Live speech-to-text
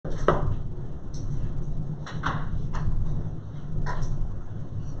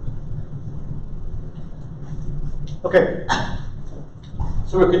Okay,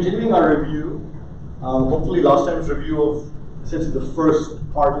 so we're continuing our review. Hopefully last time's review of essentially the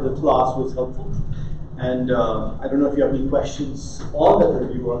first part of the class was helpful. And I don't know if you have any questions on that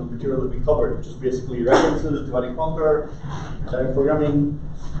review or on the material that we covered, which is basically references, divide and conquer, dynamic programming,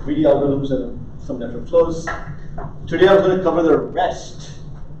 greedy algorithms, and some network flows. Today I was going to cover the rest,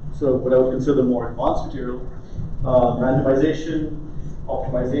 so what I would consider the more advanced material, randomization,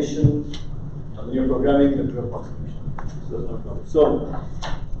 optimization, linear programming, and network approximation. So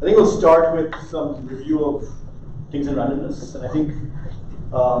I think we'll start with some review of things in randomness, and I think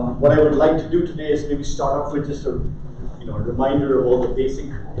what I would like to do today is maybe start off with just a reminder of all the basic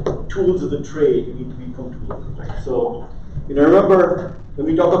tools of the trade you need to be comfortable with. Right? So remember when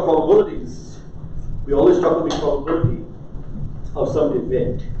we talk about probabilities, we always talk about the probability of some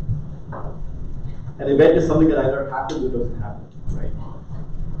event. An event is something that either happens or doesn't happen, right?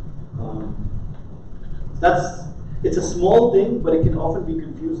 It's a small thing, but it can often be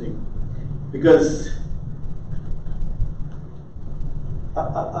confusing because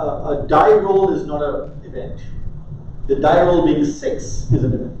a die roll is not an event. The die roll being 6 is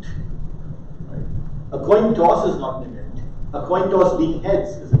an event. Right? A coin toss is not an event. A coin toss being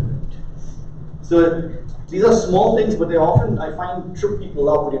heads is an event. So these are small things, but they often, I find, trip people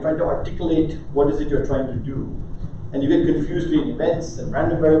up when you're trying to articulate what is it you're trying to do. And you get confused between events and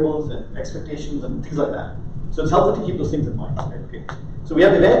random variables and expectations and things like that. So it's helpful to keep those things in mind. Right? Okay. So we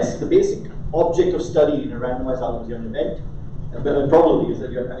have events. The basic object of study in a randomized algorithm is you have an event. And probability is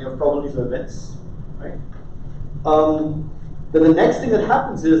that you have probabilities of events. Right? Then the next thing that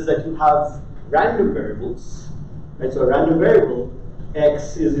happens is that you have random variables. Right? So a random variable,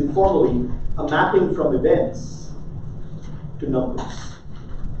 x, is informally a mapping from events to numbers.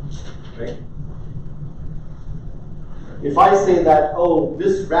 Right? If I say that, oh,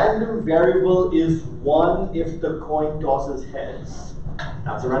 this random variable is 1 if the coin tosses heads,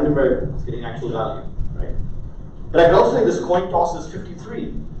 that's a random variable. It's getting actual value, right? But I can also say this coin toss is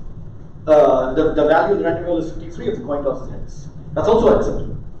 53. The value of the random variable is 53 if the coin tosses heads. That's also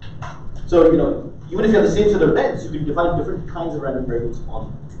acceptable. So even if you have the same set of events, you can define different kinds of random variables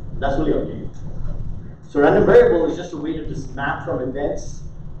on them. That's really up to you. So random variable is just a way to just map from events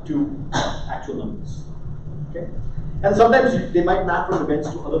to actual numbers. Okay? And sometimes they might map from events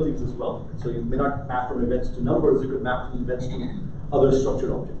to other things as well. So you may not map from events to numbers, you could map from events to other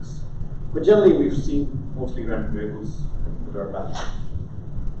structured objects. But generally we've seen mostly random variables that are valid.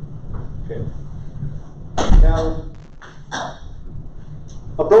 Okay. Now,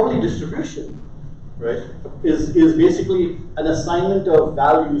 a probability distribution, right, is basically an assignment of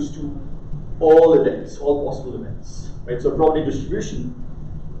values to all events, all possible events. Right? So probability distribution.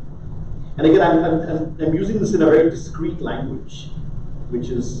 And again, I'm using this in a very discrete language, which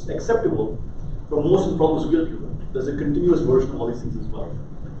is acceptable for most of the problems we'll deal with. There's a continuous version of all these things as well.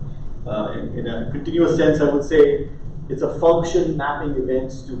 In a continuous sense, I would say it's a function mapping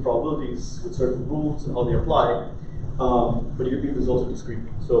events to probabilities with certain rules and how they apply. But you can think this also discretely.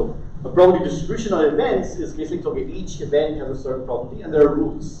 So a probability distribution on events is basically okay, each event has a certain probability, and there are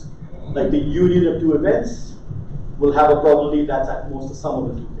rules. Like the union of two events will have a probability that's at most the sum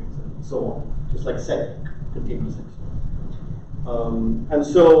of the two things. So on, just like set continuous section. And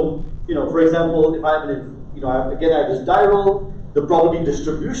so, for example, if I have I have this die roll, the probability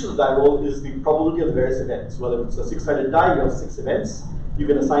distribution of the die roll is the probability of the various events. Whether it's a 6-sided die, you have 6 events, you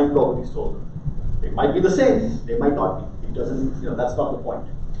can assign probabilities to all of them. They might be the same, they might not be. It doesn't, that's not the point.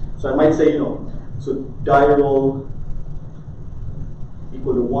 So I might say, so die roll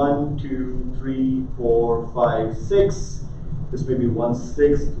equal to 1, 2, 3, 4, 5, 6. This may be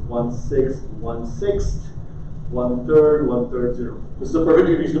 1/6, 1/6, 1/6, 1/3, 1/3, 0. This is a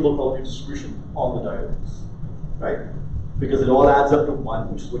perfectly reasonable probability distribution on the diagrams, right? Because it all adds up to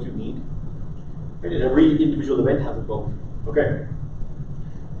 1, which is what you need. Right? And every individual event has a probability. Okay.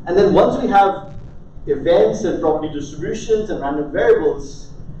 And then once we have events and probability distributions and random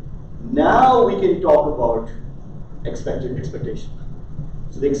variables, now we can talk about expectation.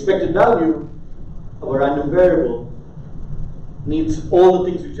 So the expected value of a random variable needs all the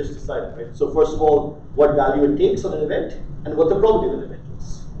things we just decided, right? So first of all, what value it takes on an event and what the probability of an event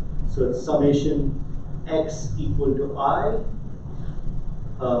is. So it's summation x equal to I.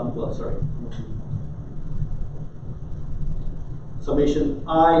 Summation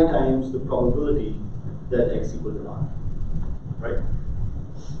I times the probability that x equal to I, right?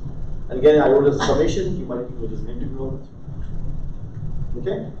 And again, I wrote as a summation. You might think of it as an integral.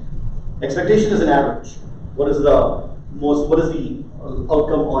 Okay. Expectation is an average. What is the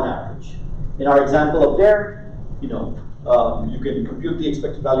outcome on average? In our example up there, you can compute the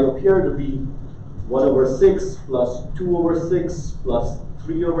expected value up here to be 1 over 6 plus 2 over 6 plus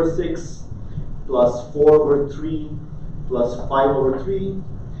 3 over 6 plus 4 over 3 plus 5 over 3.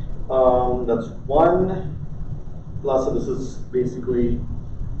 That's 1 plus, so this is basically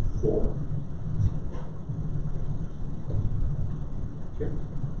 4. Okay.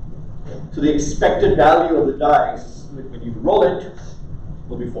 So the expected value of the dice, when you roll it,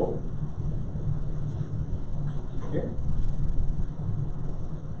 will be 4. Okay.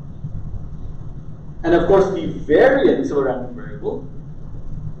 And of course, the variance of a random variable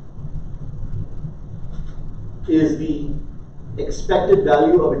is the expected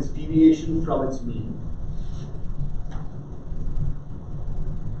value of its deviation from its mean.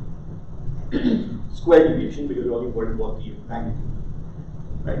 Square deviation, because we're only worried about the magnitude.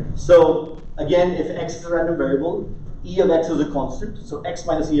 Right? So again, if x is a random variable, e of x is a constant, so x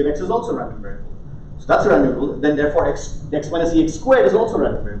minus e of x is also a random variable. So that's a random variable, then therefore x minus ex squared is also a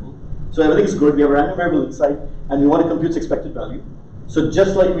random variable. So everything's good, we have a random variable inside, and we want to compute its expected value. So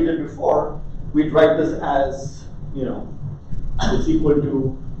just like we did before, we'd write this as, you know, it's equal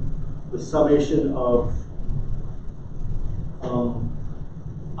to the summation of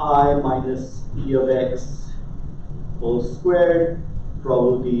I minus e of x whole squared,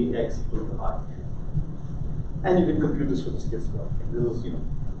 probability x equal to I. And you can compute this for this case as well. This is, you know.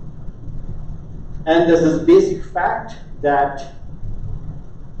 And there's this basic fact that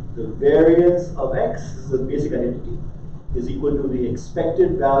the variance of x, this is a basic identity, is equal to the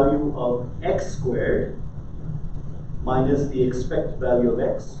expected value of x squared minus the expected value of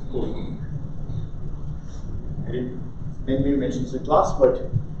x whole squared. I didn't maybe mention this in class, but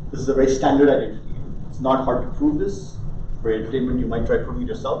this is a very standard identity. It's not hard to prove this. For entertainment, you might try proving it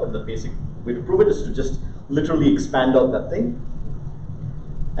yourself, and the basic way to prove it is to just literally expand out that thing.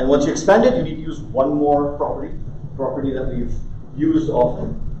 And once you expand it, you need to use one more property that we've used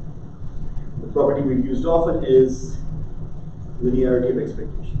often. The property we've used often is linearity of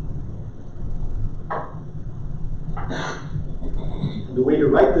expectation. And the way to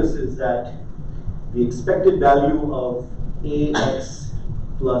write this is that the expected value of ax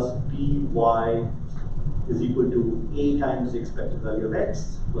plus by is equal to a times the expected value of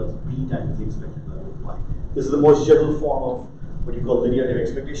x plus b times the expected value of y. This is the most general form of what you call linearity of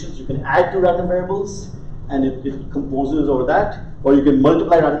expectations. You can add two random variables and it composes over that, or you can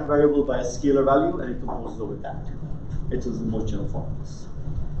multiply a random variable by a scalar value and it composes over that. It is the most general form of this.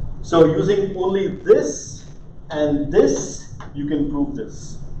 So using only this and this, you can prove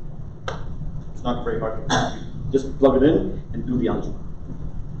this. It's not very hard to do. Just plug it in and do the algebra.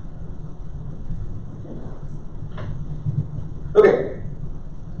 Okay,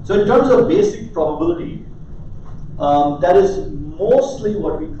 so in terms of basic probability, that is mostly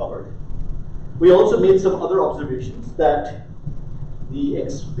what we covered. We also made some other observations that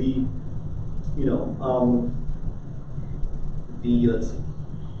let's see,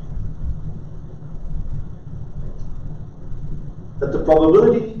 that the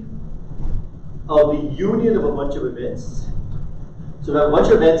probability of the union of a bunch of events. So we have a bunch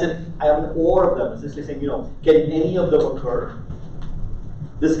of events and I have an or of them, essentially saying, can any of them occur?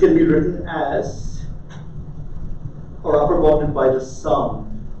 This can be written as, or upper bounded by the sum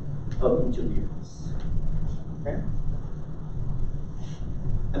of each of the events. Okay?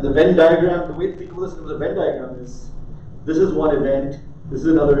 And the Venn diagram, the way to think of this in the Venn diagram is, this is one event, this is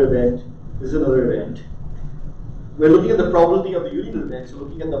another event, this is another event. We're looking at the probability of the union of events, we're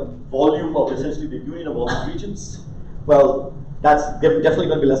looking at the volume of essentially the union of all these regions. Well, that's definitely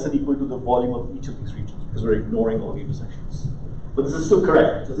going to be less than equal to the volume of each of these regions because we're ignoring all the intersections. But this is still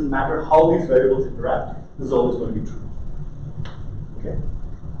correct. It doesn't matter how these variables interact, this is always going to be true. Okay?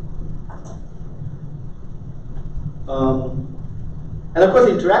 And of course,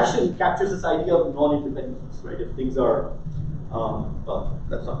 interaction captures this idea of non-independence, right? If things are, well,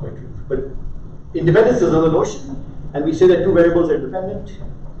 that's not quite true. But independence is another notion, and we say that two variables are independent.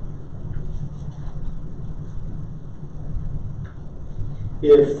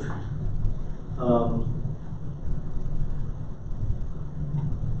 If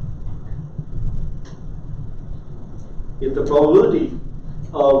the probability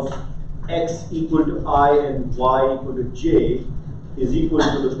of x equal to I and y equal to j is equal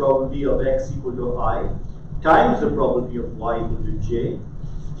to the probability of x equal to I times the probability of y equal to j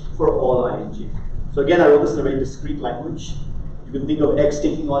for all I and j. So again, I wrote this in a very discrete language. You can think of x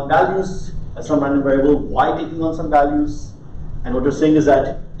taking on values as some random variable, y taking on some values. And what we're saying is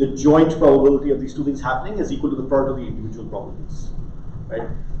that the joint probability of these two things happening is equal to the product of the individual probabilities, right?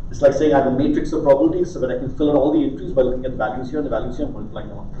 It's like saying I have a matrix of probabilities so that I can fill in all the entries by looking at the values here and the values here and multiplying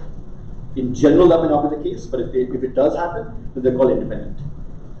them up. In general, that may not be the case, but if it does happen, then they're called independent.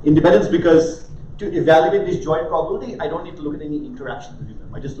 Independence because to evaluate this joint probability, I don't need to look at any interaction between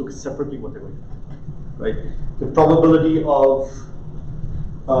them. I just look separately what they're going to do, right? The probability of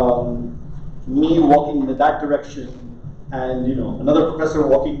me walking in that direction and another professor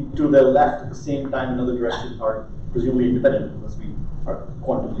walking to the left at the same time in another direction are presumably independent unless we are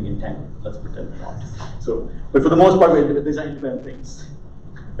quantumly entangled. Let's pretend they're not. So, but for the most part, these are independent things,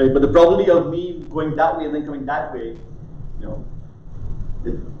 right? But the probability of me going that way and then coming that way,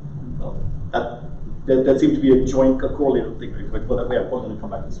 that seems to be a joint, a correlative thing, right? But that way, I'm going to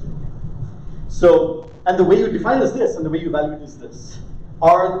come back to this way. So, and the way you define is this, and the way you evaluate is this.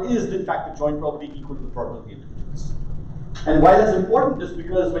 Is in fact the joint probability equal to the probability of independence? And why that's important is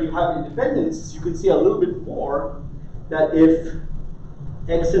because when you have independence, you can see a little bit more that if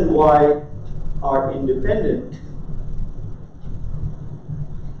x and y are independent,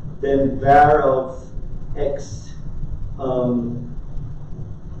 then var of x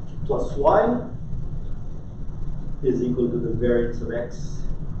plus y is equal to the variance of x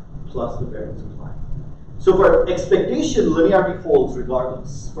plus the variance of y. So for expectation, linearity holds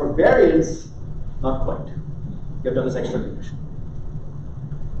regardless. For variance, not quite. You have done this extra condition.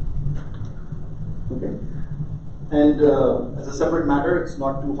 Okay. And as a separate matter, it's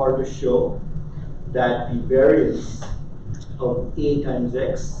not too hard to show that the variance of a times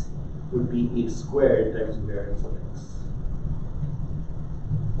x would be a squared times the variance of x.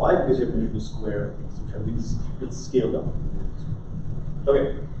 Why? Because you have to do the square of things, which have been scaled up.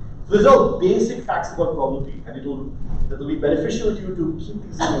 Okay. So these are all basic facts about probability, and that'll be beneficial to you to keep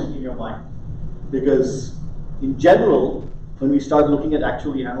these in your mind. Because in general, when we start looking at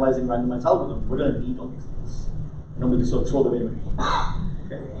actually analyzing randomized algorithms, we're going to need all these things. Normally, so throw them in.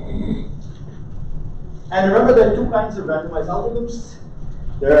 Okay. And remember, there are two kinds of randomized algorithms.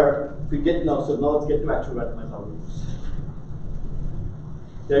 Now let's get to actual randomized algorithms.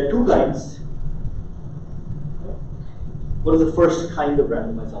 There are two kinds. What is the first kind of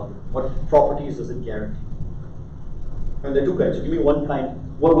randomized algorithm? What properties does it guarantee? And there are two kinds. So give me one kind.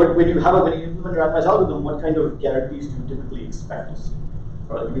 When you implement a randomized algorithm, what kind of guarantees do you typically expect to see?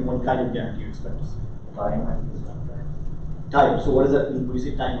 Or give me one kind of guarantee you expect to see. Time. Time. So what does that mean? When you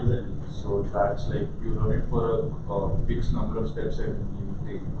say time, what does that mean? So that's like you run it for a fixed number of steps and you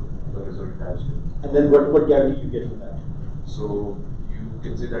take the result as well. And then what guarantee you get from that? So you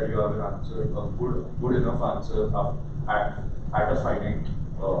can say that you have an answer, a good enough answer at a finite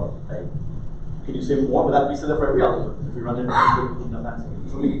time. Can you say more? But that we say that for every algorithm. If we run it good enough answer,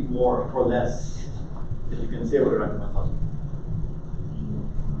 it's only more or less that you can say about a randomized algorithm.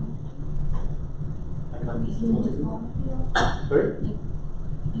 Sorry?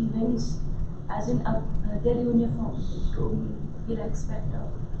 Events, as in they're uniform. We'll expect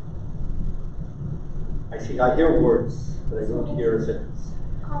I see. I hear words, but I don't hear a sentence.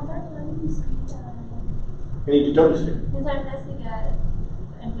 Compact learning is You need to tell the statement. Since I'm testing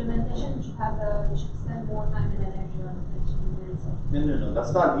implementation, we should spend more time and energy on it. No.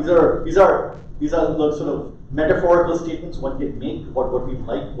 That's not. These are the sort of metaphorical statements one can make about what we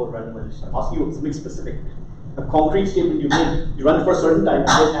like about randomization. I'm asking you something specific. A concrete statement you make, you run it for a certain time, you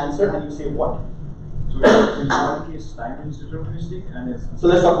get an answer, and you say what? So in one case, time is deterministic, and So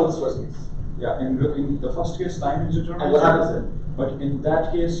let's talk about this first case. yeah, in the first case, time is deterministic. And what happens then? But in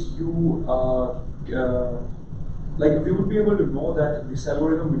that case, you like we would be able to know that this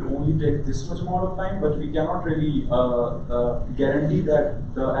algorithm will only take this much amount of time, but we cannot really guarantee that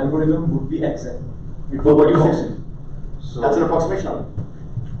the algorithm would be exact. But what do you say? So That's an approximation of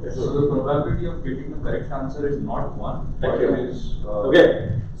it. So the probability of getting the correct answer is not 1, Thank but you. it is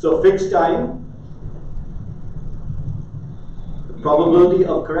Okay, so fixed time, the probability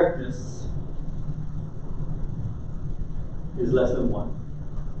of correctness is less than 1,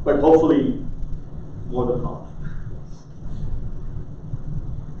 but hopefully more than half.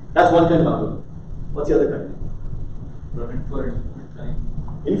 That's one kind of algorithm. What's the other kind? run it for infinite time.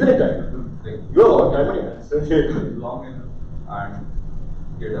 Infinite time. Like You have a long time on your hands. long enough and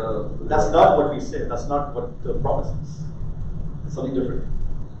get a. That's not what we say. That's not what the promise is. It's something different.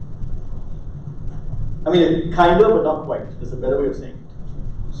 I mean, kind of, but not quite. There's a better way of saying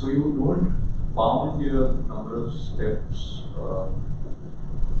it. So you don't bound your number of steps.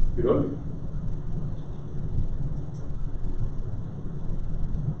 You don't?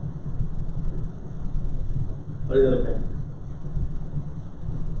 What is the other kind?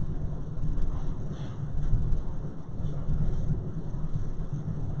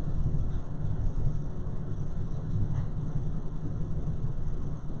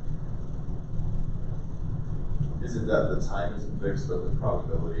 Is it that the time isn't fixed, but the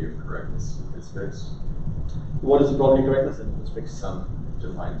probability of correctness is fixed? What is the probability of correctness? And it's fixed. Some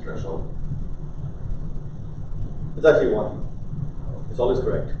defined threshold. It's actually 1. It's always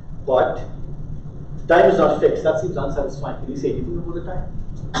correct. But the time is not fixed. That seems unsatisfying. Can you say anything about the time?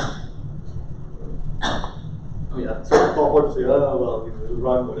 Oh yeah, so pop out to say, oh well, it'll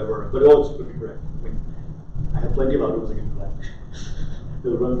run, whatever. But it also could be correct. I mean, I have plenty of algorithms I can do that.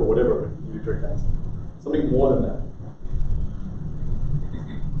 They'll run for whatever you return answer. Something more than that.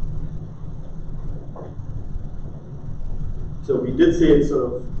 So we did say it's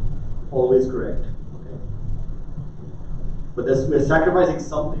sort of always correct. Okay. But we're sacrificing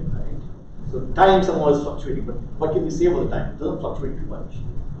something, right? So time somehow is fluctuating, but what can we say about the time? It doesn't fluctuate too much.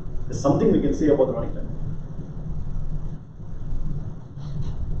 There's something we can say about the running time.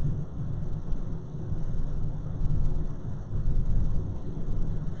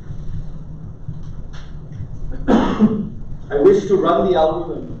 I wish to run the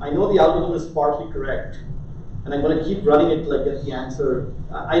algorithm. I know the algorithm is partly correct, and I'm going to keep running it till I get the answer.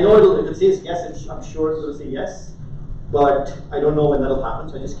 I know if it says yes, I'm sure it's going to say yes, but I don't know when that'll happen,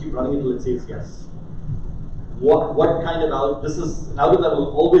 so I just keep running it till it says yes. What kind of algorithm? This is an algorithm that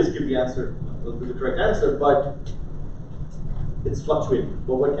will always give the answer, the correct answer, but it's fluctuating.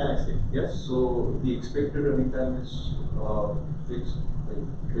 But what can I say? Yes? So the expected running time is fixed, like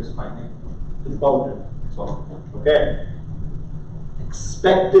it is finite. It's bounded. It's all. Okay.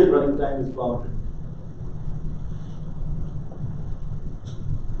 Expected running time is bounded.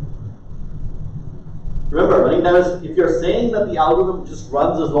 Remember, running time is, if you're saying that the algorithm just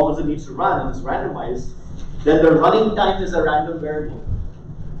runs as long as it needs to run and it's randomized, then the running time is a random variable.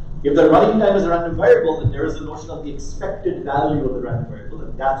 If the running time is a random variable, then there is the notion of the expected value of the random variable,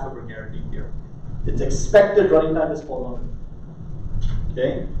 and that's what we're guaranteeing here. Its expected running time is polynomial.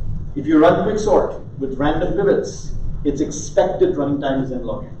 Okay? If you run quicksort with random pivots, its expected running time is n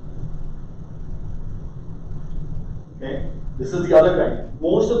log n. Okay? This is the other kind.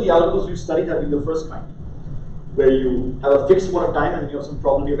 Most of the algorithms we've studied have been the first kind, where you have a fixed amount of time and you have some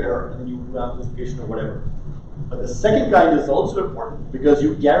probability of error, and then you do amplification or whatever. But the second kind is also important because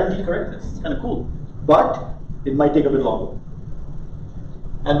you guarantee correctness. It's kind of cool, but it might take a bit longer.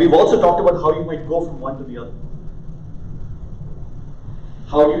 And we've also talked about how you might go from one to the other.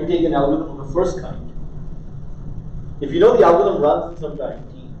 How do you take an algorithm of the first kind? If you know the algorithm runs in some time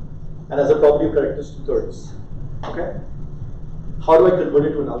t and has a probability of correctness 2/3, okay? How do I convert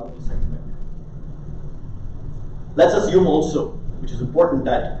it to an algorithm of the second kind? Let's assume also, which is important,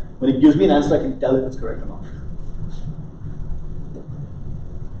 that when it gives me an answer, I can tell if it's correct or not.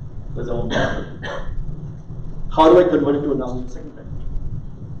 How do I convert it to an algorithm of the second kind?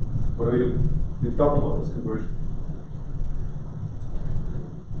 What do we do? We've talked about this conversion.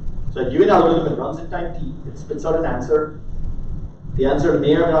 So I give an algorithm that runs in time t, it spits out an answer. The answer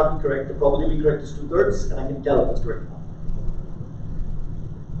may or may not be correct. The probability of being correct is 2/3, and I can tell if it's correct or not.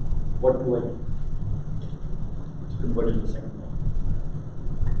 What do I do to convert it to the second one?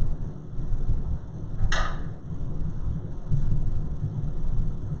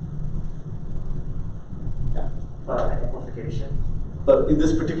 Yeah. Amplification. In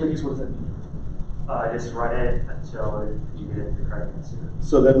this particular case, what does that mean? Just run it until you get the correct answer.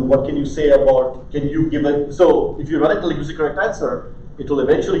 So then what can you say about, can you give a, so if you run it until it gives the correct answer, it will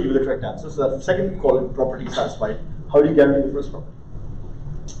eventually give you the correct answer. So that second property is satisfied. How do you guarantee the first property?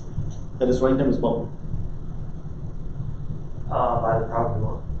 That is running time is bounded. By the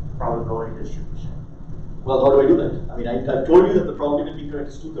probability distribution. Well, how do I do that? I mean, I told you that the probability of being correct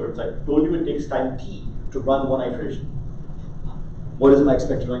is 2/3. I told you it takes time t to run one iteration. What is my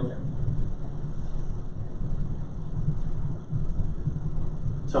expected running time?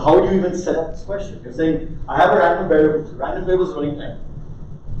 So how do you even set up this question? You're saying, I have a random variable. Random variable is running time.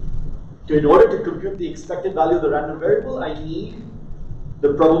 So in order to compute the expected value of the random variable, I need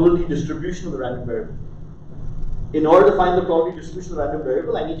the probability distribution of the random variable. In order to find the probability distribution of the random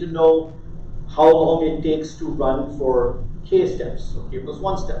variable, I need to know how long it takes to run for k steps, so k plus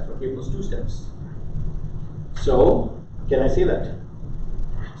 1 steps, or k plus 2 steps. So, can I say that?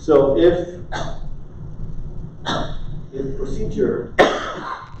 So if procedure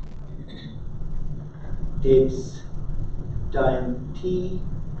takes time t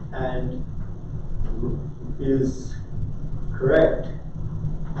and is correct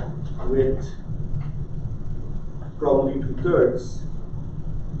with probability 2/3,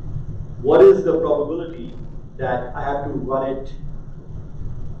 what is the probability that I have to run it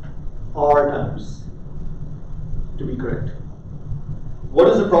r times to be correct? What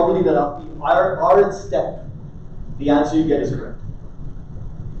is the probability that rth step, the answer you get is correct,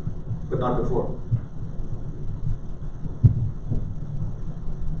 but not before?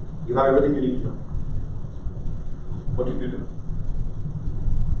 You have everything you need to know. What did you do?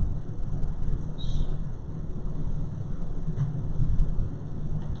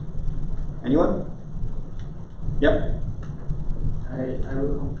 Anyone? Yep. I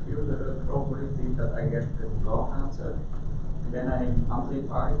will compute the probability that I get the wrong answer. Then I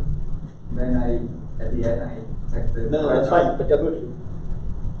amplify. Then at the end, I check the. No, that's fine. But give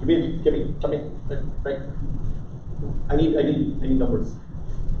me, right. I need numbers.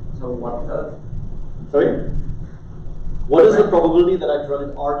 So what the? Sorry. What is the probability that I run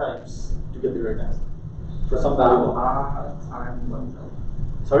in R times to get the right answer for some value of R times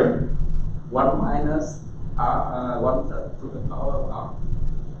 1/3. Sorry. 1 minus R 1/3 to the power of R.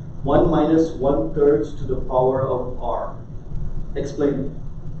 1 minus 1/3 to the power of R. Explain.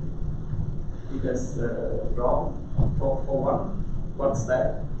 Because wrong for one, what's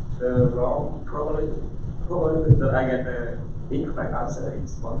that? The wrong probability that I get the incorrect answer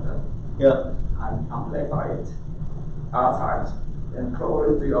is 1/3. Yeah. And amplify it R times. Then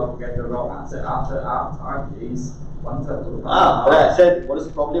probability of get the wrong answer after R times is 1/3 to the power of But I R. said, what is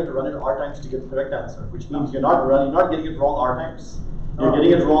the probability to run in R times to get the correct answer? Which means you're not getting it wrong R times. You're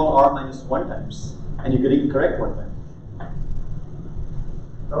getting it wrong R minus 1 times, and you're getting it correct 1 time.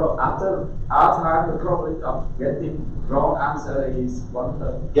 So after R times, the probability of getting wrong answer is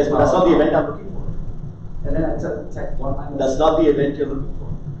 1/3. Yes, but that's not the event I'm looking for. And then I just check 1 minus. That's not the event you're looking for,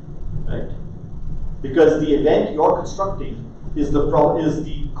 right? Because the event you're constructing is the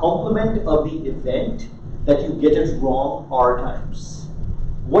complement of the event that you get it wrong R times.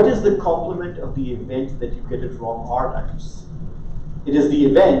 What is the complement of the event that you get it wrong R times? It is the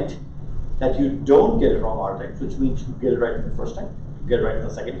event that you don't get it wrong R times, which means you get it right the first time, you get it right the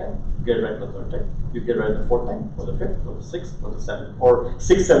second time, you get it right the third time, you get it right the fourth time, or the fifth, or the sixth, or the seventh, or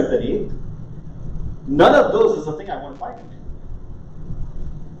sixth, seventh, and eighth. None of those is the thing I want to find.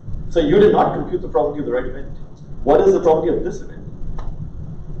 So you did not compute the probability of the right event. What is the probability of this event?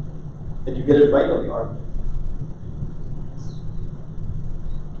 That you get it right on the R.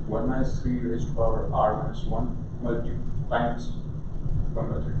 1 minus 3 raised to power R minus 1 times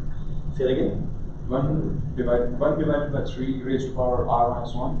 1/3. Say it again. 1 divided by 3 raised to power R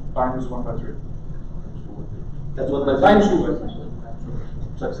minus 1 times 1/3. That's what my Times 2.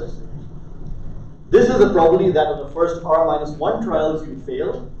 success. This is the probability that on the first R minus 1 trials you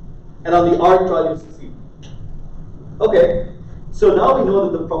fail, and on the R trial you succeed. Okay, so now we know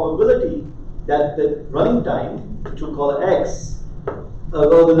that the probability that the running time, which we'll call X,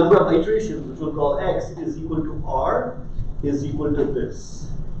 or the number of iterations, which we'll call X, is equal to R, is equal to this.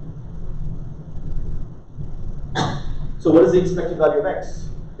 So what is the expected value of X?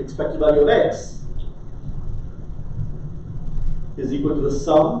 The expected value of X is equal to the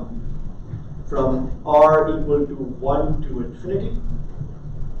sum from R equal to 1 to infinity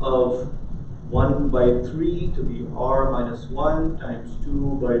of 1 by 3 to the R minus 1 times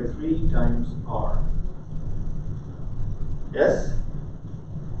 2 by 3 times R. Yes?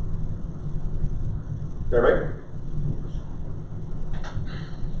 Is that right?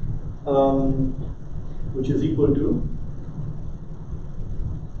 Which is equal to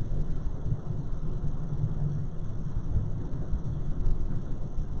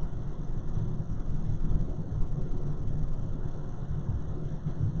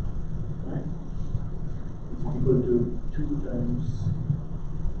equal to 2 times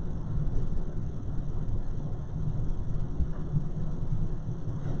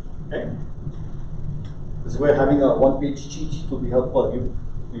okay. This is where having a one-page cheat sheet will be helpful.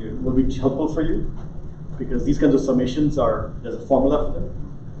 Will be helpful for you because these kinds of summations there's a formula for them,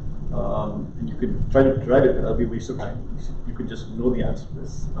 and you could try to derive it, but that'll be a waste of time. You could just know the answer to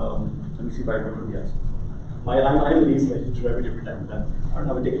this. Let me see if I remember the answer. I'm lazy. I need to derive it every time. I don't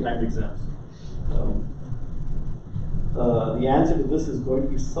have to take a timed exams. The answer to this is going to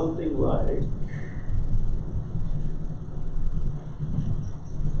be something like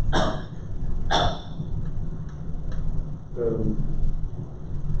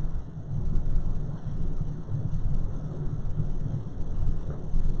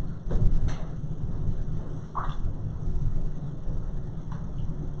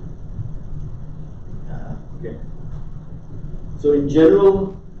okay. So in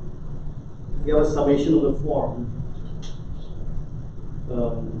general, we have a summation of the form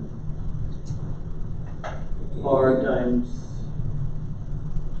R times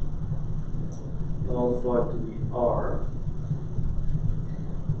alpha to the R.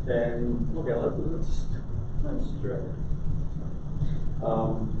 Then okay, let's drag it.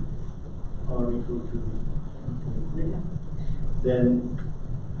 R equal to infinity. Then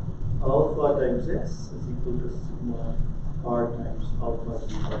alpha times S is equal to sigma R times alpha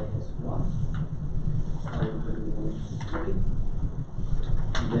to the R plus 1. R equal to 150.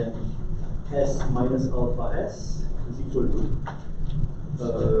 Then S minus alpha S is equal to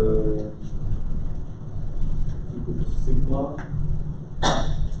sigma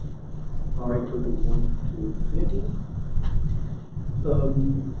r equal to 1 to infinity.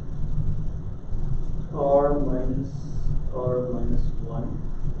 R minus 1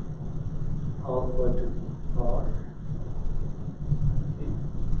 alpha to the r, okay,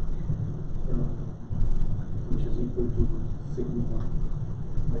 which is equal to sigma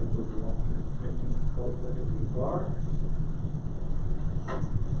r equal to 1 to infinity alpha to the r.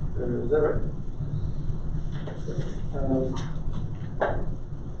 Is that right?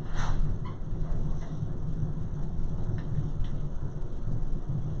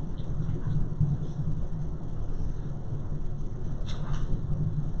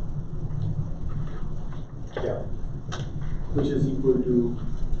 Yeah, which is equal to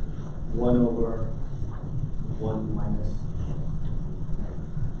 1 over 1 minus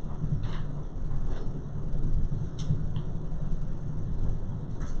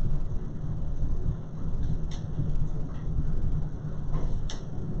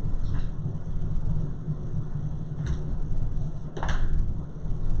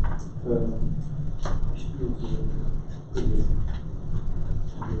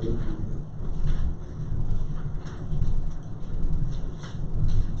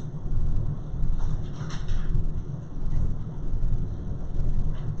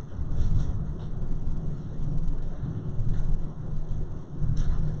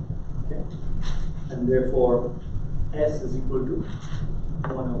okay, and therefore S is equal to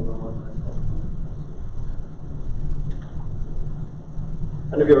 1 over 1 minus alpha.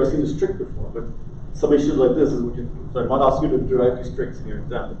 And if you've ever seen this trick before, but summations like this is what you do. So I might ask you to derive these tricks in your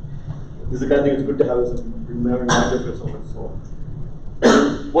exam. This is the kind of thing it's good to have as a reminder for yourself and so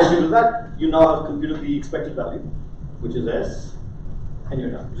on. Once you do that, you now have computed the expected value, which is S, and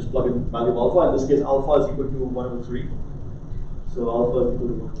you're done. Just plug in value of alpha. In this case, alpha is equal to 1 over 3. So alpha is equal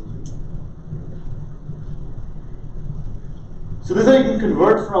to 1 over 3. So this is how you can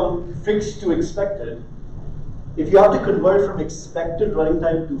convert from fixed to expected. If you have to convert from expected running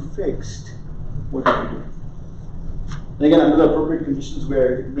time to fixed, what do you do? And again, under the appropriate conditions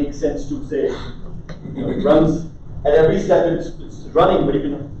where it makes sense to say, it runs at every step, it's running, but you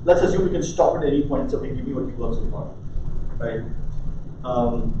can, let's assume we can stop at any point. So, okay, give me what you've got so far, right?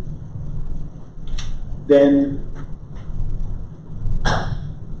 Then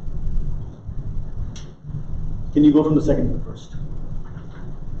can you go from the second to the first?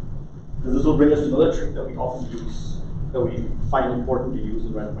 Because this will bring us to another trick that we often use, that we find important to use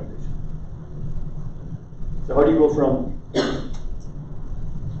in randomization. So how do you go from,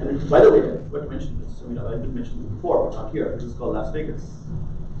 and by the way, I forgot to mention this, I did mention this before, but not here. This is called Las Vegas,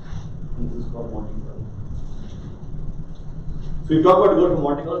 and this is called Monte Carlo. So we've talked about to go from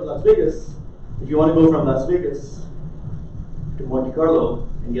Monte Carlo to Las Vegas. If you want to go from Las Vegas to Monte Carlo,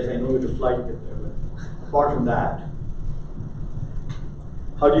 and yes, I know you have to fly to get there, but apart from that,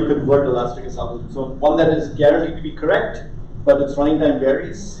 how do you convert a Las Vegas algorithm? So one that is guaranteed to be correct, but its running time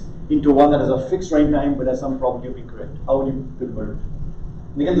varies, into one that has a fixed running time but has some probability of being correct. How would you convert it?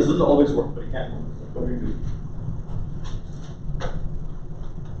 And again, this doesn't always work, but it can. What do you do?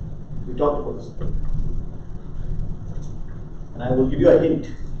 We talked about this. And I will give you a hint.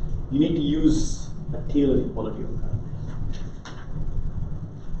 You need to use a Taylor inequality of time.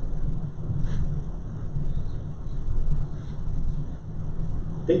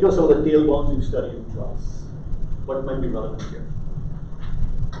 Think of some of the tail bounds you studied in class. What might be relevant here?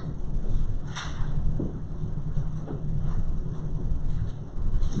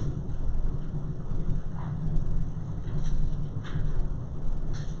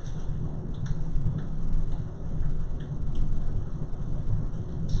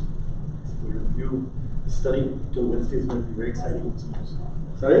 We review study till Wednesday is going to be very exciting.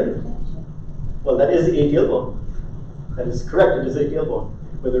 Sorry? Well, that is a tailbone. That is correct, it is a tailbone.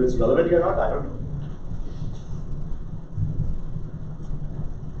 Whether it's relevant here or not, I don't know.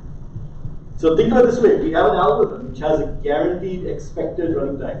 So think of it this way, we have an algorithm which has a guaranteed expected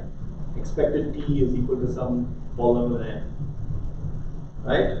running time. Expected t is equal to some polynomial n.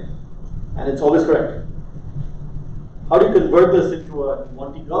 Right? And it's always correct. How do you convert this into a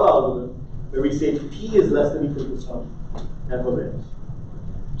Monte Carlo algorithm where we say t is less than or equal to some f of n,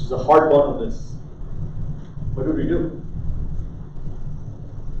 which is a hard bound of this? What would we do?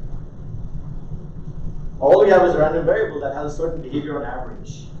 All we have is a random variable that has a certain behavior on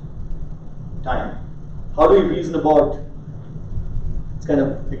average time. How do we reason about its kind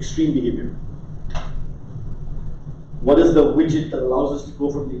of extreme behavior? What is the widget that allows us to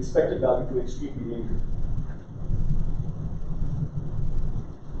go from the expected value to extreme behavior?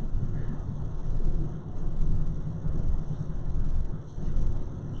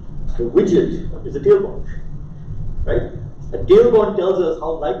 The widget is a tailbone. right? A tail bond tells us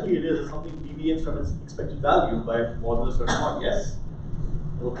how likely it is that something deviates from its expected value by more than a certain amount. Yes?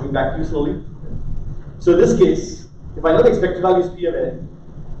 We'll come back to you slowly. So in this case, if I know the expected value is P of n,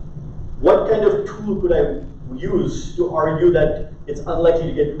 what kind of tool could I use to argue that it's unlikely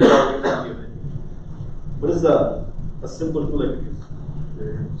to get too far away from P of n? What is a simple tool I could use?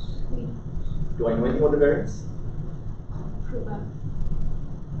 Variance. Do I know anything about the variance? Prove up.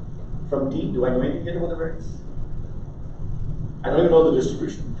 From T, do I know anything yet about the variance? I don't even know the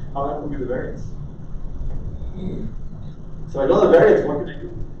distribution. How am I going to do the variance? So I know the variance, what can I do?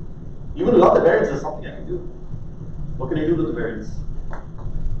 Even without the variance, there's something I can do. What can I do with the variance?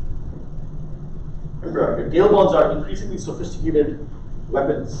 Remember, your tail bonds are increasingly sophisticated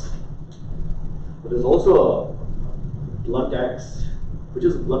weapons. But there's also a blunt axe, which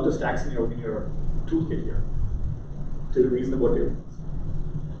is the bluntest axe in your toolkit here. To the reason about tail bonds.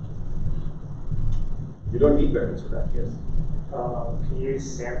 You don't need variance for that, yes? Can you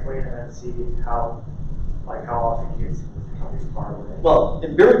use sampling and then see how often you use these far away? Well,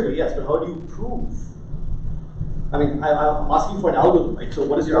 empirically, yes, but how do you prove? I mean, I'm asking for an algorithm, right? So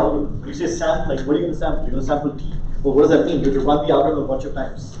what is your algorithm? When you say sample, like what are you going to sample? You're going to sample T. Well, what does that mean? You have to run the algorithm a bunch of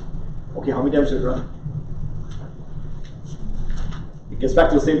times. Okay, how many times should you run? It gets back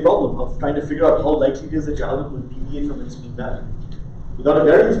to the same problem of trying to figure out how likely it is that your algorithm will deviate from its mean value. Without a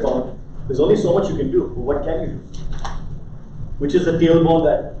variance bound, there's only so much you can do. But what can you do? Which is a tail bond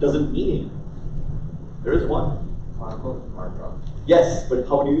that doesn't mean anything. There is one. Markov. Yes, but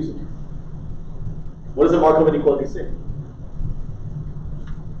how do you use it? What does the Markov inequality say?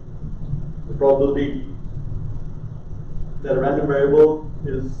 The probability that a random variable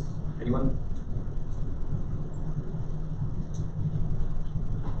is anyone?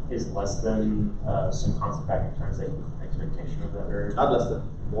 Is less than some constant factor times the expectation of that variable. Not less than,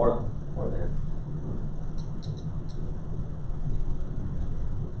 more than.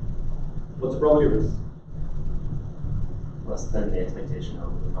 What's the probability of this? Less than the expectation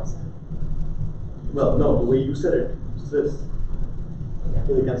of the constant. Well, no, the way you said it, it's this.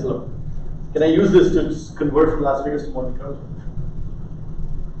 Okay, they cancel out. Can I use this to convert from Las Vegas to Monte Carlo?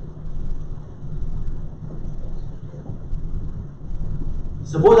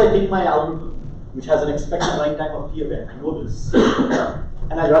 Suppose I take my algorithm, which has an expected runtime of P of n, I know this,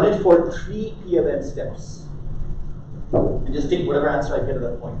 and I run it for 3 P of n steps, and just take whatever answer I get at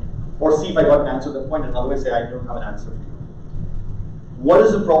that point, or see if I got an answer at that point, and otherwise say I don't have an answer for you. What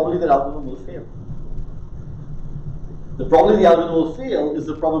is the probability that algorithm will fail? The probability the algorithm will fail is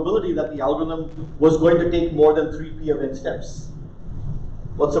the probability that the algorithm was going to take more than 3 P of n steps.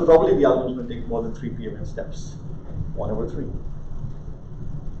 What's the probability the algorithm is going to take more than 3 P of n steps? 1 over 3.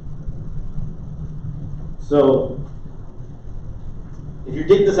 So, if you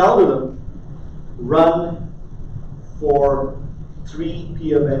take this algorithm, run for 3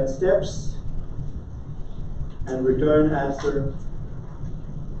 P of n steps, and return answer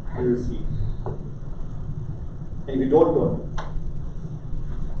you receive. And if you don't,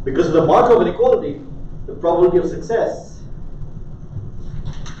 because of the Markov inequality, the probability of success.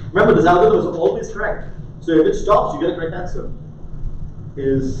 Remember, this algorithm is always correct. So if it stops, you get a correct answer.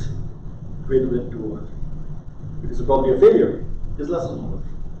 Is greater than 2 over 3. Because the probability of failure is less than 1 over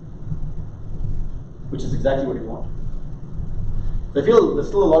 3. Which is exactly what you want. So I feel there's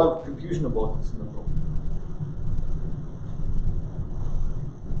still a lot of confusion about this in the problem.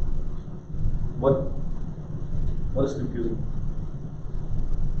 What is confusing?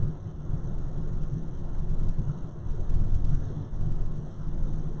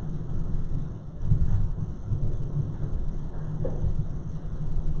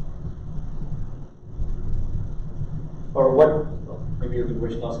 Or what? Well, maybe a good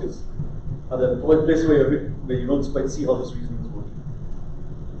question to ask is: what place where you don't quite see how this reasoning is working?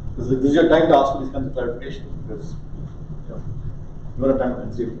 Because this is your time to ask for these kinds of clarification. Because you don't have time to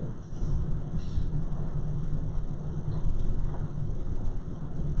conceive.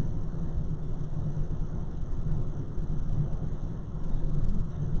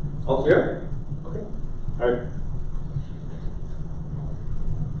 All clear? Okay. All right.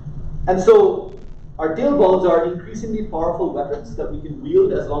 And so our tail bonds are increasingly powerful weapons that we can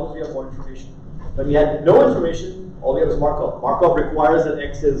wield as long as we have more information. When we had no information, all we have is Markov. Markov requires that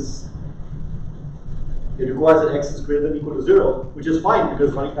x is greater than or equal to 0, which is fine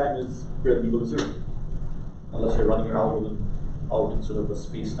because running time is greater than or equal to 0. Unless you're running your algorithm out in sort of a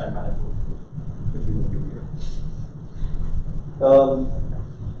space-time manifold, which we won't do here.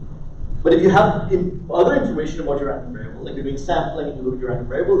 But if you have other information about your random variable, like you're doing sampling and you look at your random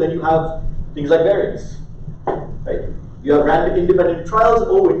variable, then you have things like variance, right? You have random independent trials.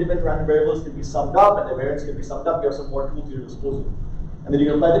 Oh, independent random variables can be summed up, and the variance can be summed up. You have some more tools at your disposal, and then you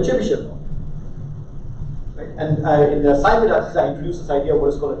can apply the Chebyshev law. Right? And in the assignment, I introduced this idea of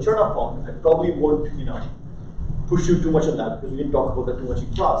what is called a Chernoff bound. I probably won't, push you too much on that because we didn't talk about that too much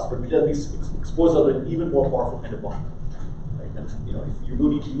in class. But we did at least expose an even more powerful kind of bound. Right? And if you do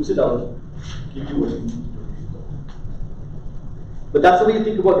need to use it, I'll give you what you need to. But that's the way you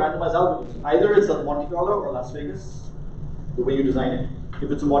think about randomized algorithms. Either it's a Monte Carlo or Las Vegas, the way you design it.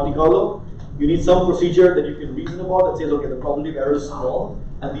 If it's a Monte Carlo, you need some procedure that you can reason about that says, okay, the probability of error is small,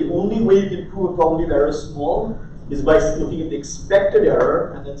 and the only way you can prove a probability of error is small is by looking at the expected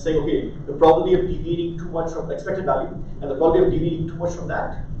error and then saying, okay, the probability of deviating too much from the expected value, and the probability of deviating too much from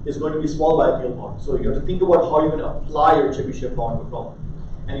that is going to be small by a real bound. So you have to think about how you're going to apply your Chebyshev bound to a problem.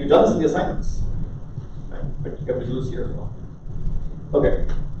 And you've done this in the assignments, right? But you have to do this here as well. Okay.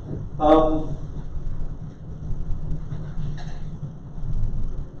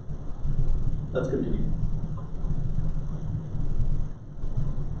 Let's continue.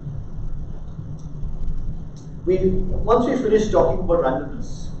 Once we finished talking about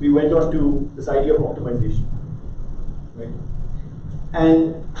randomness, we went on to this idea of optimization. Right?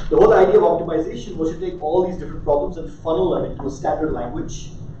 And the whole idea of optimization was to take all these different problems and funnel them into a standard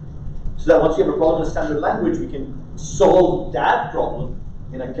language, so that once we have a problem in a standard language, we can solve that problem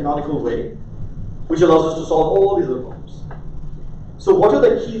in a canonical way, which allows us to solve all these other problems. So what are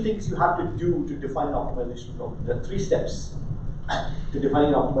the key things you have to do to define an optimization problem? There are 3 steps to defining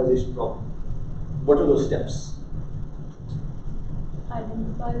an optimization problem. What are those steps?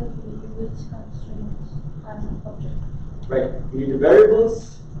 Identify the variables, constraints, and objective. Right. You need the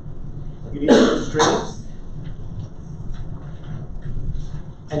variables, you need the constraints,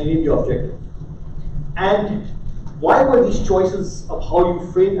 and you need the objective. And why were these choices of how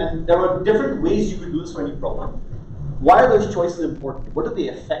you frame, and there are different ways you could do this for any problem. Why are those choices important? What do they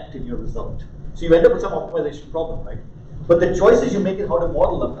affect in your result? So you end up with some optimization problem, right? But the choices you make in how to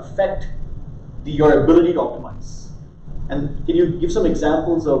model them affect your ability to optimize. And can you give some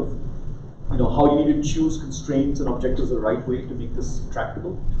examples of how you need to choose constraints and objectives the right way to make this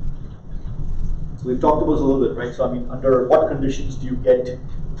tractable? So we've talked about this a little bit, right? So I mean, under what conditions do you get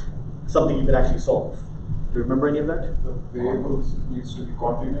something you can actually solve? Do you remember any of that? The variables needs to be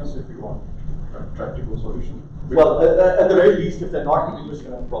continuous if you want a tractable solution. Well, at the very least, if they're not continuous,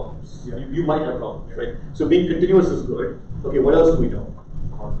 you're going to have problems. Yeah. You might have problems, right? So being continuous is good. Okay, what else do we know?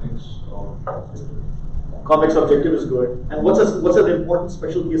 Convex or Convex objective is good. And what's an important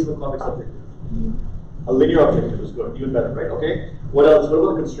special case of a convex objective? A linear objective is good, even better, right? Okay. What else? What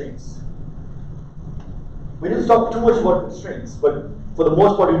about the constraints? We didn't talk too much about constraints, but for the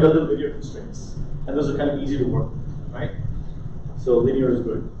most part, you've done the linear constraints, and those are kind of easy to work with, right? So linear is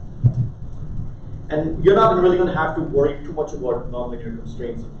good. And you're not really going to have to worry too much about nonlinear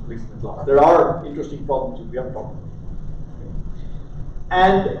constraints, at least in the class. There are interesting problems we haven't talked about.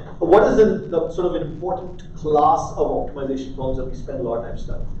 And what is the sort of an important class of optimization problems that we spend a lot of time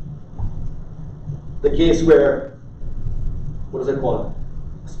studying? The case where, what does it call it?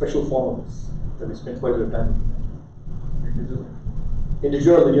 A special form of this that we spend quite a bit of time looking at.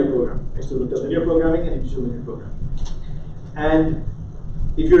 Integer or linear programming. So we looked at linear programming and integer linear programming. And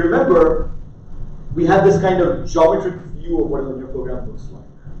if you remember, we had this kind of geometric view of what a linear program looks like,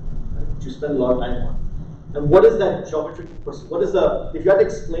 right? Which you spend a lot of time on. And what is that geometric? If you had to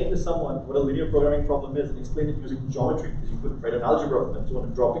explain to someone what a linear programming problem is and explain it using geometry, because you could write an algebra for them, so you want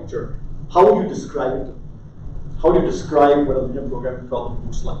to draw a picture, how would you describe it? How do you describe what a linear programming problem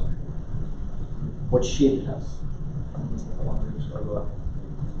looks like? What shape it has?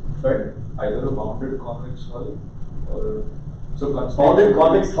 Sorry? either a bounded convex hull or so bounded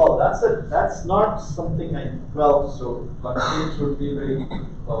convex hull. That's not something so constraints would be like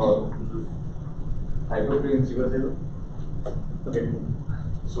hyperplanes. You were there. Okay.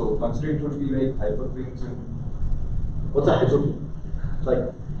 So constraints would be like hyperplanes in. What's a hyperplane?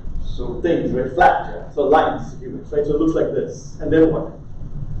 Like so things, right? Flat. Yeah. So lines, right? So it looks like this. And then what?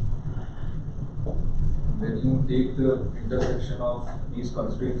 Then you take the intersection of these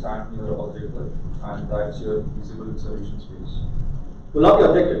constraints and your objective, and that's your feasible solution space. Well, not the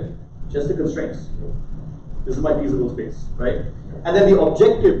objective, just the constraints. This is my feasible space, right? And then the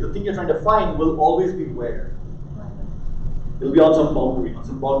objective, the thing you're trying to find, will always be where? It'll be on some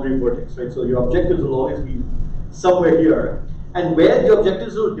boundary vertex, right? So your objectives will always be somewhere here. And where the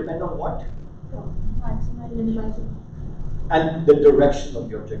objectives will depend on what? And the direction of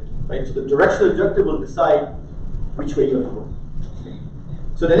the objective, right? So the direction of the objective will decide which way you have to go.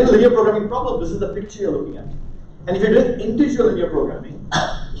 So in any linear programming problem, this is the picture you're looking at. And if you're doing integer linear programming,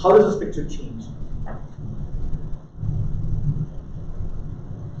 how does this picture change?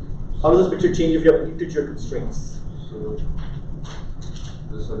 How does this picture change if you have integer constraints? So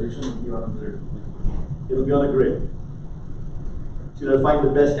the solution will be on a grid. It'll be on a grid. So you'll find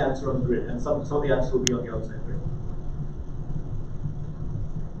the best answer on the grid, and some of the answers will be on the outside grid.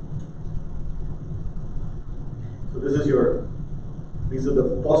 So these are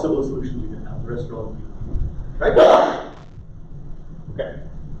the possible solutions you can have. The rest are all right? Okay.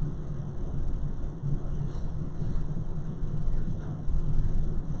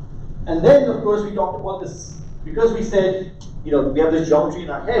 And then, of course, we talked about this because we said, we have this geometry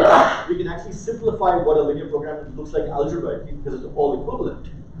in our head. We can actually simplify what a linear program looks like algebraically because it's all equivalent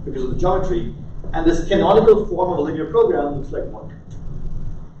because of the geometry. And this canonical form of a linear program looks like what?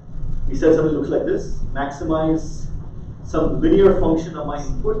 We said something looks like this: maximize some linear function of my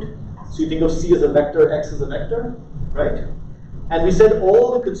input. So you think of C as a vector, X as a vector, right? And we said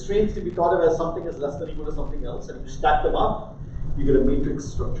all the constraints to be thought of as something is less than or equal to something else, and if you stack them up, you get a matrix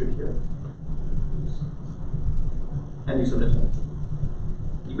structure here. And you submit that.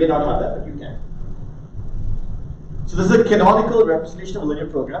 You may not have that, but you can. So this is a canonical representation of a linear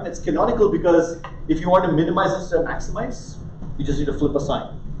program. It's canonical because if you want to minimize instead of maximize, you just need to flip a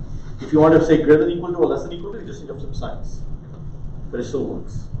sign. If you want to say greater than equal to or less than equal to, you just need to flip signs. But it still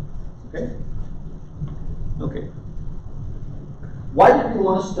works. Okay? Okay. Why did we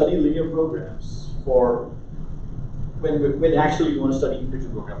want to study linear programs for when actually you want to study integer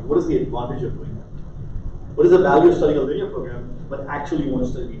programming? What is the advantage of doing that? What is the value of studying a linear program but actually you want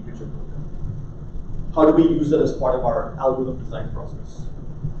to study the integer program? How do we use that as part of our algorithm design process?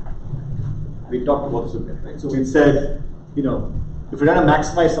 We talked about this a bit, right? So we said, if we're going to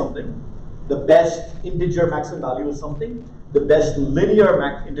maximize something, the best integer maximum value is something, the best linear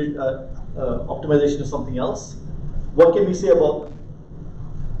optimization is something else. What can we say about them?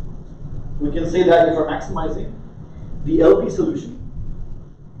 We can say that if we're maximizing, the LP solution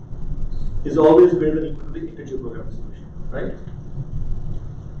is always greater than equal to the integer programming solution, right?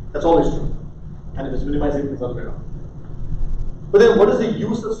 That's always true. And if it's minimizing, it's the other way around. But then what is the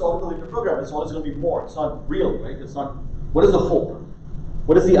use of solving the linear program? It's always going to be more. It's not real, right? It's not. What is the hope?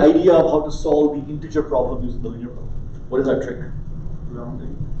 What is the idea of how to solve the integer problem using the linear problem? What is our trick?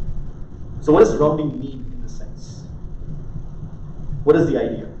 Rounding. So what does rounding mean in this sense? What is the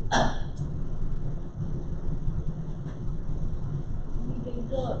idea? We take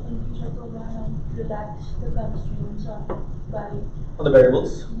the integer program and relax the constraints On the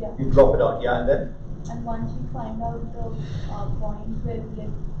variables? Yeah. You drop it out, yeah, and then? And once we find out the point where we get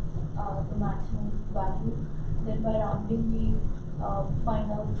the maximum value, then by rounding we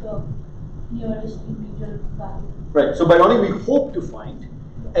find out the nearest integer value. Right, so by rounding we hope to find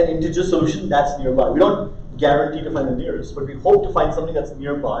an integer solution that's nearby. We don't guarantee to find the nearest, but we hope to find something that's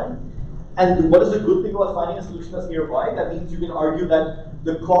nearby. And what is the good thing about finding a solution that's nearby? That means you can argue that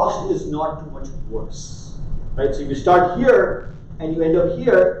the cost is not too much worse. Right, so if you start here and you end up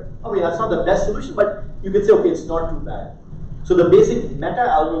here, that's not the best solution, but you can say, okay, it's not too bad. So the basic meta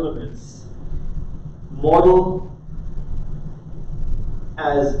algorithm is model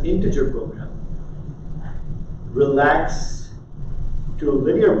as integer program, relax to a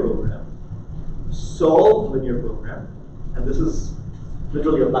linear program, solve linear program, and this is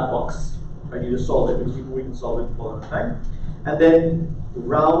literally a black box, right? You just solve it, because we can solve it for a long time, and then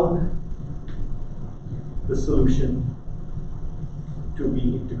round the solution to be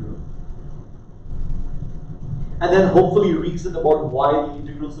integral. And then hopefully reason about why the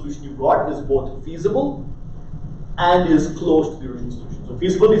integral solution you got is both feasible and is close to the original solution. So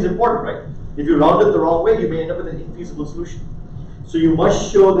feasibility is important, right? If you round it the wrong way, you may end up with an infeasible solution. So you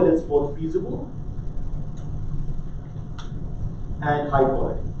must show that it's both feasible and high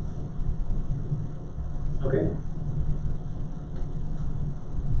quality. Okay?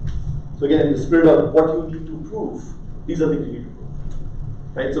 So again, in the spirit of what you need to prove, these are things you need to prove.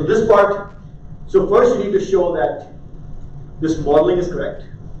 Right? So this part, so first you need to show that this modeling is correct.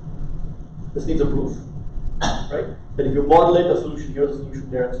 This needs a proof. Right? That if you model it, a solution here, a solution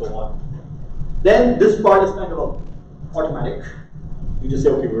there, and so on. Then this part is kind of automatic. You just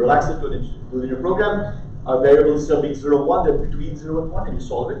say, okay, we relax it to a linear program. Our variables instead of being 0, 1, they're between 0 and 1, and you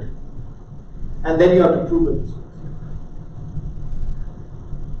solve it. And then you have to prove it.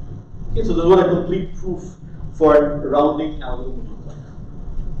 Okay, so this is what a complete proof for a rounding algorithm would look like.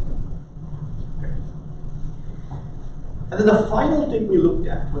 Okay. And then the final thing we looked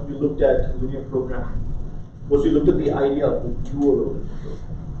at when we looked at linear programming was we looked at the idea of the dual of linear programming.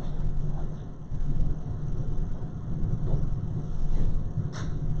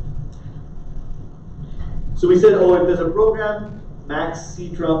 So we said, oh, if there's a program, max C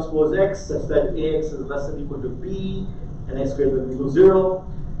transpose X, such that AX is less than or equal to B, and X greater than or equal to 0,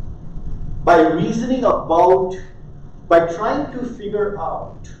 by reasoning about, by trying to figure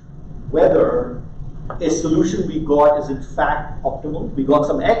out whether a solution we got is in fact optimal. We got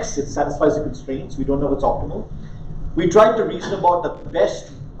some X, it satisfies the constraints, we don't know what's optimal. We tried to reason about the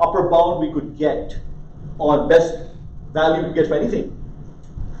best upper bound we could get, or best value we could get for anything,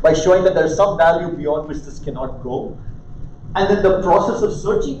 by showing that there's some value beyond which this cannot go. And then the process of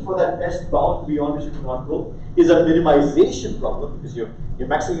searching for that best bound beyond which it cannot go is a minimization problem, because you're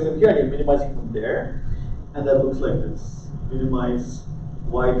maximizing them here and you're minimizing from there. And that looks like this. Minimize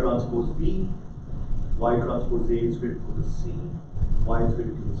y transpose b, y transpose a is greater to c, y is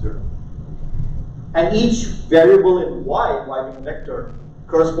greater to 0. And each variable in y being a vector,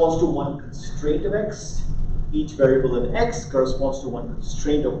 corresponds to one constraint of x. Each variable in x corresponds to one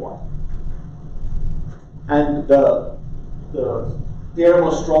constraint of y. And the theorem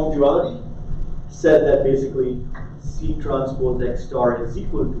of strong duality said that basically C transpose x star is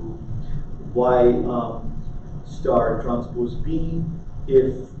equal to y star transpose b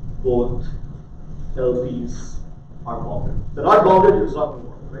if both LPs are bounded. If they're not bounded, it's not going to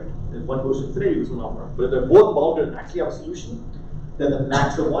work, right? If one goes to infinity, it's not work. But if they're both bounded and actually have a solution, then the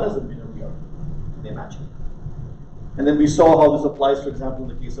max of one is the min of the other. They match it. And then we saw how this applies, for example,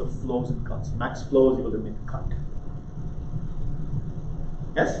 in the case of flows and cuts. Max flow is equal to min cut.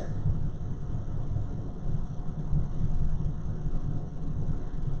 Yes?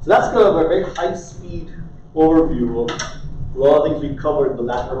 So that's kind of a very high-speed overview of a lot of things we covered in the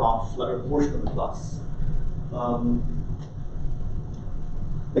latter portion of the class.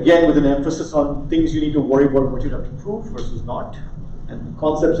 Again, with an emphasis on things you need to worry about what you have to prove versus not, and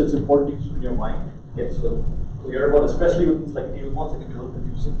concepts it's important to keep in your mind, get sort of clear about, especially with things like tail bonds that can be a little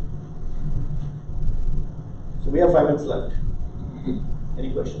confusing. So we have 5 minutes left.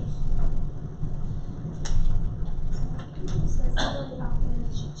 Any questions?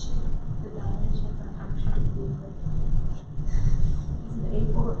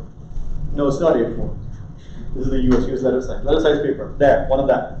 No, it's not A4. This is the US letter size. Letter size paper. There, one of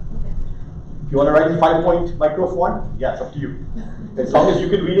that. If you want to write in 5-point micro font, yeah, it's up to you. As long as you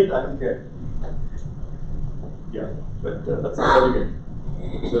can read it, I don't care. Yeah, but that's not what you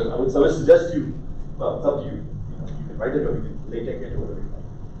get. So I would suggest you, well, it's up to you. You can write it or you can LaTeX it or whatever you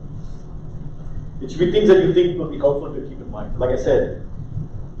like. It should be things that you think will be helpful to keep in mind. Like I said,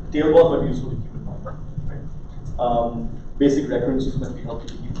 tail bonds might be useful to keep in mind. Right? Basic recurrences might be helpful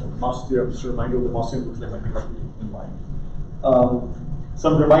to keep in mind. Mass theorem, just a reminder of the Mass theorem looks like might be helpful to keep in mind.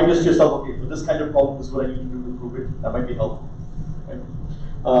 Some reminders to yourself, okay, for this kind of problem, this is what I need to do to prove it. That might be helpful. Right?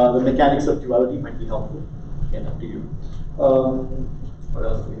 The mechanics of duality might be helpful. Again, up to you. What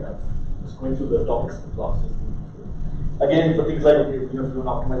else do we have? Just going through the topics of the class. Again, for things like, okay, you have to do an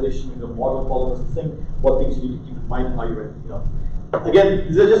optimization in the model polymers thing, what things you need to keep in mind and how you write, Again,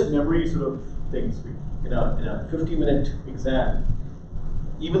 these are just memory sort of things. In a 50-minute exam,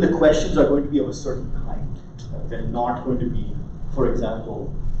 even the questions are going to be of a certain kind. They're not going to be, for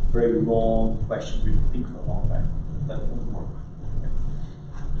example, very long questions where you think for a long time. That won't work.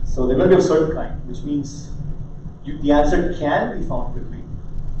 So they're going to be of a certain kind, which means the answer can be found quickly,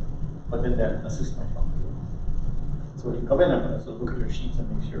 but then the assist might help. So when you come in, I'm going to sort of look at your sheets and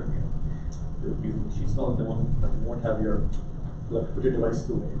make sure the sheets not the one that you won't have your put your device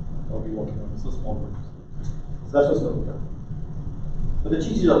away or be working on so small ones. So that's what's going to look at. But the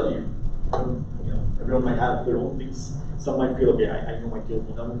cheat is up to you. Everyone might have their own things. Some might feel, okay, I know my tail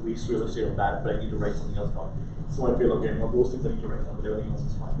bone, I won't waste real estate on that, but I need to write something else down. Some might feel, okay, well, those things I need to write down, but everything else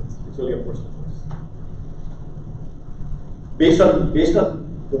is fine. It's really a personal choice. Based on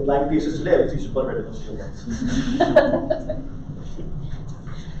the blank pieces today, I would say you should put red in those tail bones.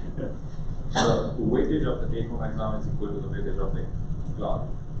 So the weightage of the take-home exam is equal to the weightage of the class,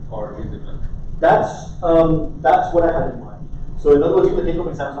 or is it like? That's what I had in mind. So in other words, the take-home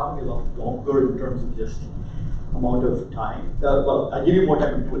exam is not going to be a lot longer in terms of just amount of time. Well, I'll give you more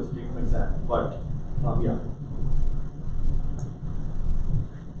time to do it the take-home exam, but yeah.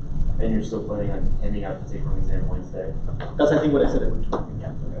 And you're still planning on handing out the take-home exam Wednesday? That's I think what I said I would do.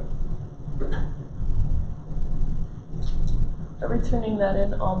 Yeah. Are we turning that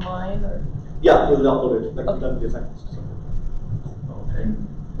in online or? Yeah, we'll upload it like Okay. we've done the assignments. So. And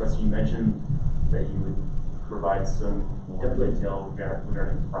Rusty, you mentioned that you would provide some more detail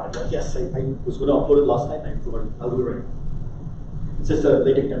regarding the project. Yes, I was going to upload it last night. I'll do it right now. It's just a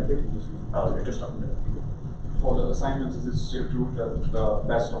LaTeX template. You just upload it. For the assignments, is it still true that the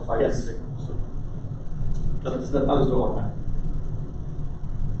best of 5 Yes. is taken? So, I'll just do it automatic.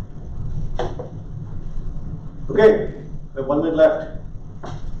 Okay, we have 1 minute left.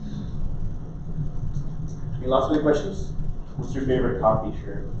 Any last minute questions? What's your favorite coffee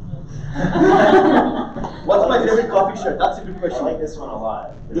shirt? What's my favorite coffee shirt? That's a good I question. like this one a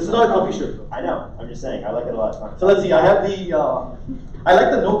lot. This is not a coffee shirt. I know, I'm just saying, I like it a lot. So let's see, I have the, I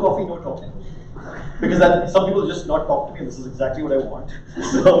like the no coffee, no talking. Because some people just not talk to me, and this is exactly what I want.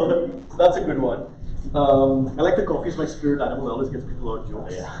 So that's a good one. I like the coffee is my spirit animal, it always gets people a lot of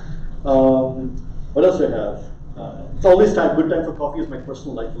jokes. Yeah. What else do I have? It's always good time for coffee is my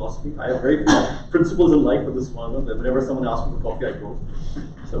personal life philosophy. I have very principles in life, but this is one of them. Whenever someone asks me for coffee, I go.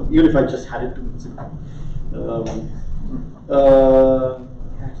 So even if I just had it 2 minutes ago.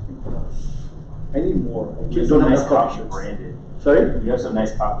 I need more. I You have don't some have nice coffee coffee shirts. branded. Sorry? You have some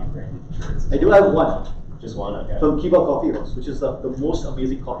nice coffee branded shirts. I do have one. Just one, okay. From Kiva Coffee House, which is the most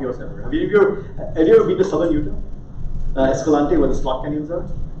amazing coffee house ever. Have you ever been to Southern Utah? Escalante, where the slot canyons are?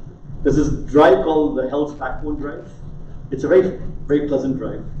 There's this drive called the Hell's Backbone Drive. It's a very, very pleasant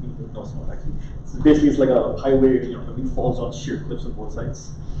drive. No, it's not actually. It's like a highway, everything falls on sheer cliffs on both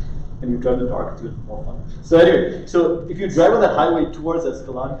sides. And you drive in the dark, it's even more fun. So anyway, so if you drive on that highway towards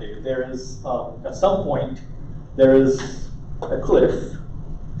Escalante, there is, at some point, there is a cliff,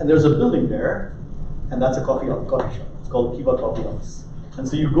 and there's a building there, and that's a coffee shop. It's called Kiva Coffee House. And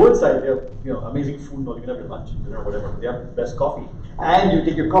so you go inside, they have amazing food, or you can have your lunch and dinner or whatever, they have the best coffee. And you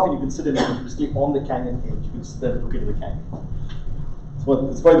take your coffee, and you can sit in it, and basically on the canyon edge, you can sit there and look into the canyon. It's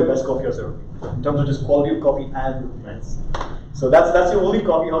probably the best coffee house ever been, in terms of just quality of coffee and nice. So that's the only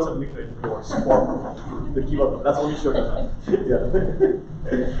coffee house I'm willing to endorse for the Kiva Coffee. That's the only shirt I have.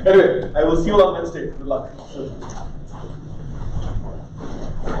 Yeah. Anyway, I will see you on Wednesday. Good luck.